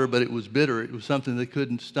water, but it was bitter. It was something they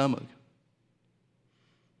couldn't stomach.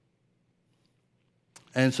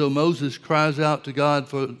 And so Moses cries out to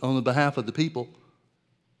God on the behalf of the people.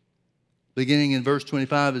 Beginning in verse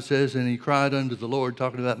 25, it says, and he cried unto the Lord,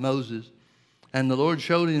 talking about Moses, and the Lord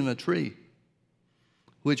showed him a tree,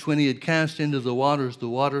 which when he had cast into the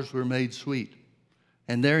waters were made sweet.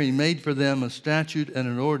 And there he made for them a statute and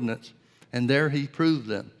an ordinance, and there he proved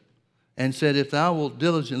them, and said, if thou wilt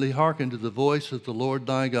diligently hearken to the voice of the Lord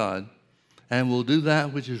thy God, and will do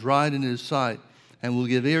that which is right in his sight, and will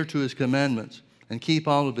give ear to his commandments, and keep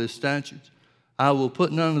all of his statutes, I will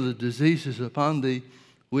put none of the diseases upon thee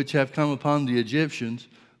which have come upon the Egyptians,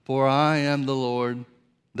 for I am the Lord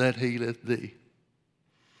that healeth thee.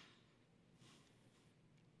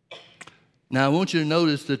 Now I want you to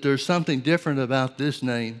notice that there's something different about this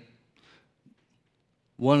name,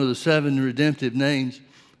 one of the 7 redemptive names,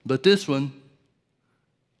 but this one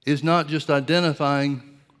is not just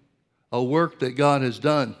identifying a work that God has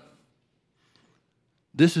done.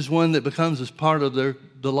 This is one that becomes as part of the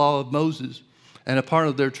law of Moses and a part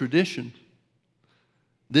of their tradition.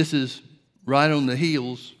 This is right on the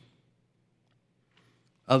heels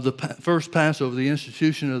of the first Passover, the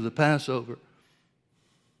institution of the Passover,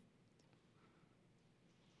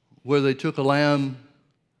 where they took a lamb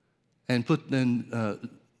and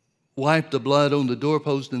wiped the blood on the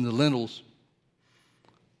doorpost and the lintels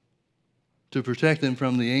to protect them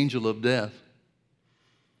from the angel of death.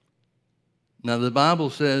 Now, the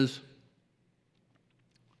Bible says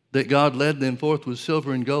that God led them forth with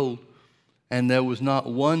silver and gold, and there was not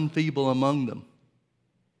one feeble among them.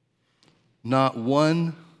 Not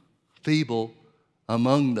one feeble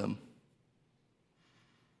among them.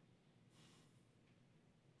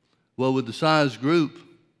 Well, with the size group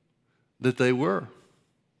that they were,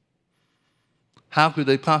 how could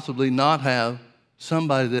they possibly not have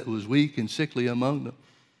somebody that was weak and sickly among them?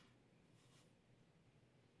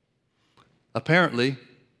 Apparently,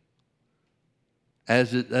 as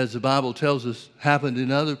the Bible tells us, happened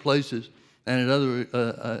in other places and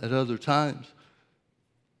at other times.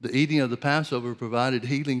 The eating of the Passover provided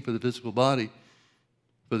healing for the physical body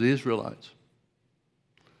for the Israelites.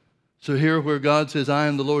 So here where God says, I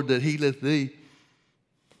am the Lord that healeth thee,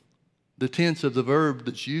 the tense of the verb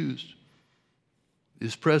that's used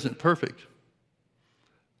is present perfect,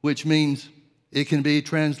 which means it can be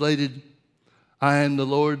translated, I am the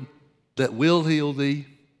Lord that will heal thee,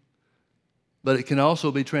 but it can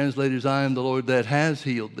also be translated as I am the Lord that has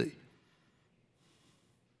healed thee.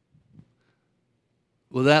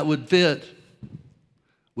 Well, that would fit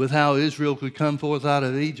with how Israel could come forth out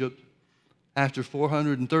of Egypt after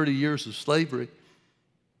 430 years of slavery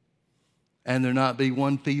and there not be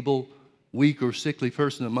one feeble, weak, or sickly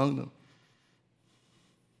person among them.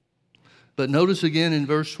 But notice again in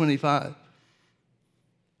verse 25,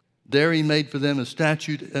 there he made for them a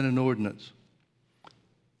statute and an ordinance.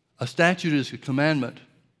 A statute is a commandment.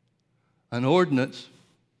 An ordinance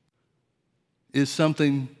is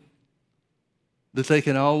something that they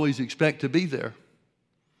can always expect to be there.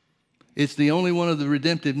 It's the only one of the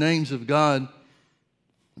redemptive names of God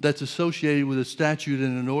that's associated with a statute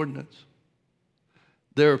and an ordinance.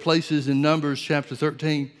 There are places in Numbers chapter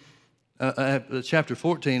 14,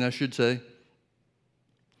 I should say,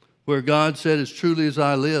 where God said, as truly as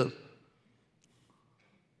I live,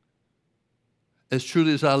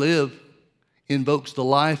 invokes the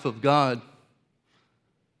life of God.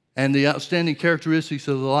 And the outstanding characteristics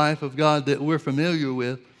of the life of God that we're familiar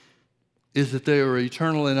with is that they are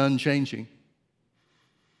eternal and unchanging.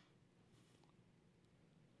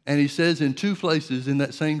 And he says in two places in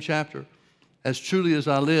that same chapter, as truly as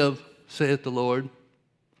I live, saith the Lord,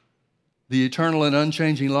 the eternal and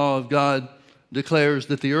unchanging law of God declares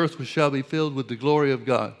that the earth shall be filled with the glory of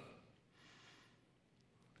God.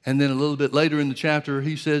 And then a little bit later in the chapter,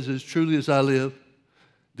 he says, as truly as I live,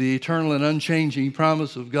 the eternal and unchanging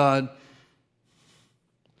promise of God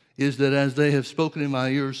is that as they have spoken in my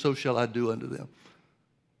ears, so shall I do unto them.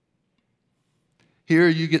 Here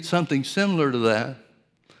you get something similar to that.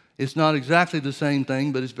 It's not exactly the same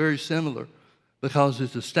thing, but it's very similar because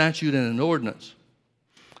it's a statute and an ordinance.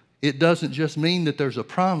 It doesn't just mean that there's a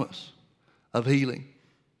promise of healing,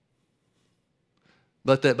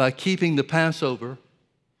 but that by keeping the Passover,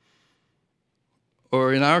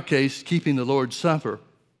 or in our case, keeping the Lord's Supper,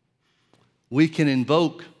 we can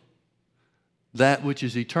invoke that which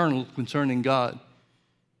is eternal concerning God,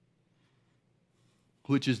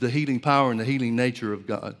 which is the healing power and the healing nature of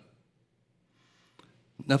God.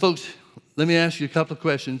 Now, folks, let me ask you a couple of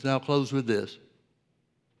questions, and I'll close with this.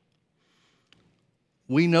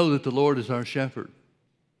 We know that the Lord is our shepherd.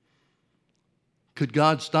 Could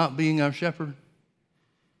God stop being our shepherd?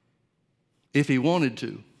 If he wanted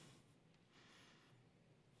to.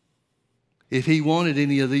 If he wanted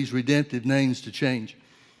any of these redemptive names to change,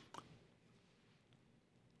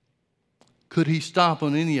 could he stop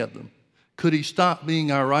on any of them? Could he stop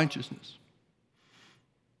being our righteousness?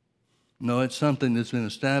 No, it's something that's been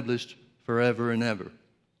established forever and ever.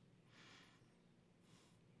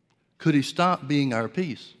 Could he stop being our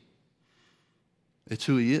peace? It's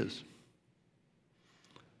who he is.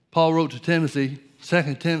 Paul wrote to Timothy,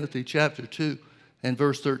 2 Timothy chapter 2 and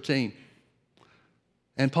verse 13.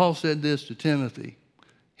 And Paul said this to Timothy.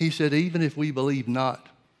 He said, even if we believe not,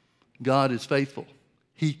 God is faithful.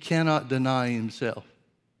 He cannot deny himself.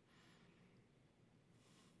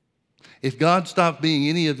 If God stopped being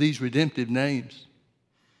any of these redemptive names,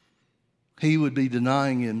 he would be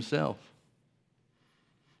denying himself.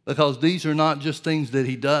 Because these are not just things that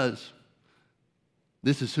he does.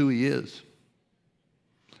 This is who he is.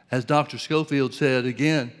 As Dr. Schofield said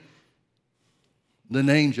again, the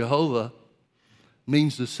name Jehovah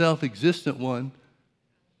means the self-existent one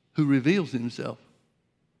who reveals himself.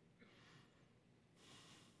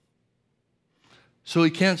 So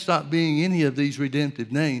he can't stop being any of these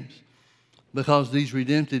redemptive names because these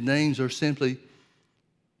redemptive names are simply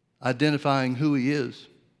identifying who he is.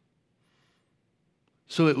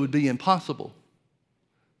 So it would be impossible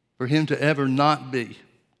for him to ever not be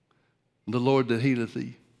the Lord that healeth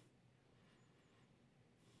thee.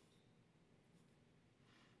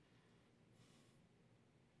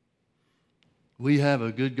 We have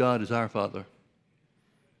a good God as our Father.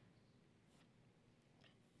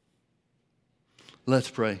 Let's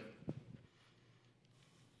pray.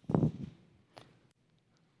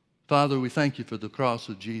 Father, we thank you for the cross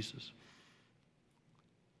of Jesus.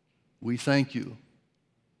 We thank you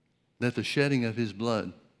that the shedding of his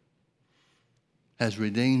blood has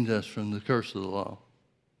redeemed us from the curse of the law.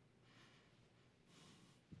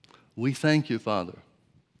 We thank you, Father,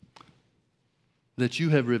 that you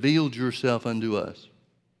have revealed yourself unto us.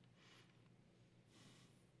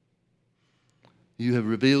 You have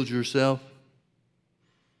revealed yourself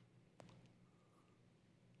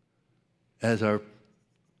as our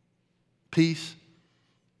peace.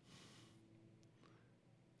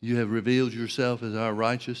 You have revealed yourself as our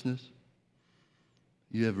righteousness.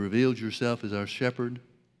 You have revealed yourself as our shepherd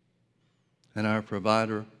and our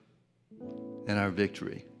provider and our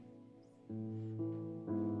victory.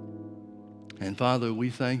 And Father, we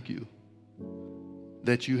thank you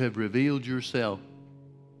that you have revealed yourself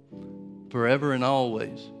forever and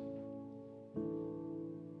always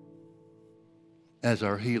as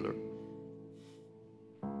our healer.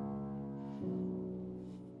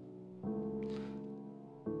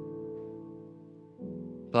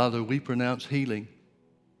 Father, we pronounce healing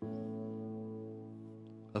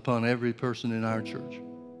upon every person in our church.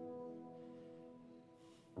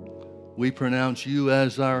 We pronounce you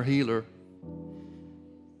as our healer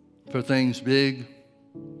for things big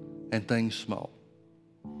and things small.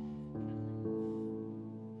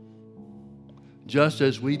 Just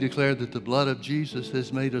as we declare that the blood of Jesus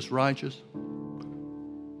has made us righteous,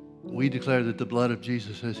 we declare that the blood of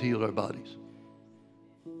Jesus has healed our bodies.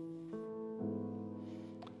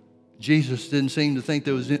 Jesus didn't seem to think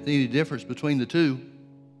there was any difference between the two.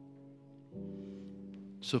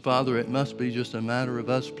 So, Father, it must be just a matter of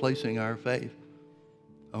us placing our faith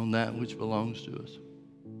on that which belongs to us.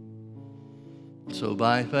 So,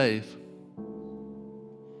 by faith,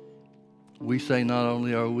 we say not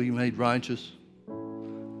only are we made righteous,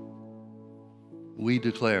 we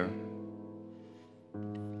declare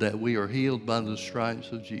that we are healed by the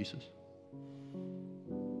stripes of Jesus.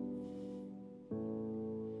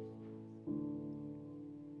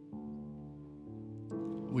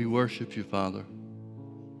 We worship you, Father.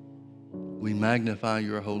 We magnify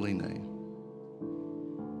your holy name.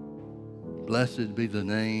 Blessed be the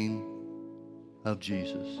name of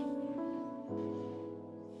Jesus.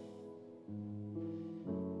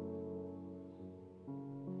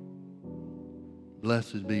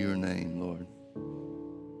 Blessed be your name, Lord.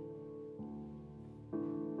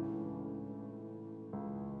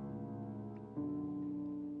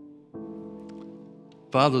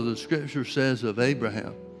 Father, the scripture says of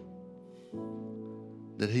Abraham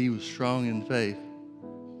that he was strong in faith,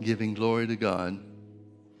 giving glory to God,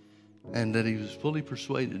 and that he was fully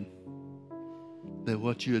persuaded that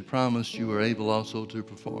what you had promised you were able also to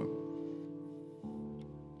perform.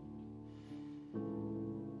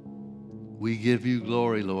 We give you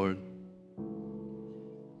glory, Lord,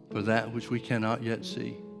 for that which we cannot yet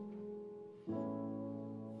see.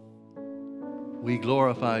 We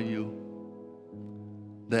glorify you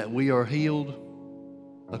that we are healed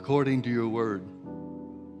according to your word.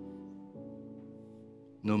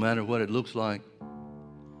 No matter what it looks like,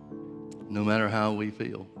 no matter how we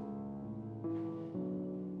feel.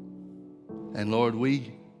 And Lord,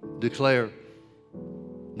 we declare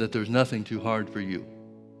that there's nothing too hard for you,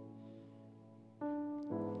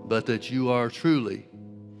 but that you are truly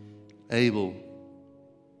able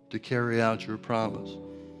to carry out your promise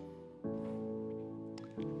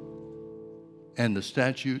and the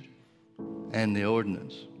statute and the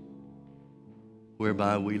ordinance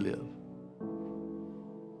whereby we live.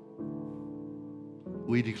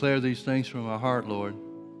 We declare these things from our heart, Lord,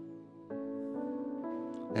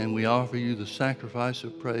 and we offer you the sacrifice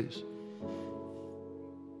of praise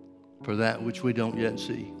for that which we don't yet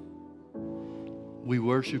see. We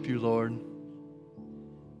worship you, Lord.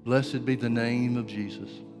 Blessed be the name of Jesus.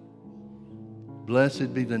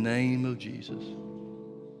 Blessed be the name of Jesus.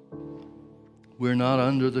 We're not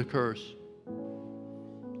under the curse,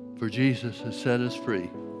 for Jesus has set us free.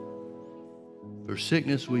 For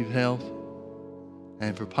sickness, we've health,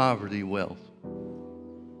 and for poverty, wealth,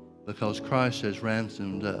 because Christ has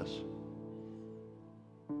ransomed us.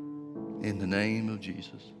 In the name of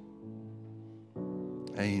Jesus.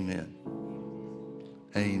 Amen.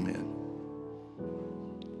 Amen.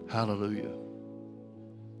 Hallelujah.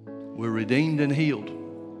 We're redeemed and healed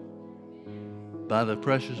by the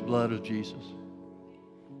precious blood of Jesus.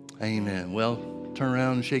 Amen. Well, turn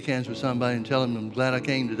around and shake hands with somebody and tell them, I'm glad I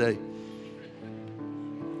came today.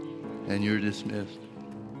 And you're dismissed.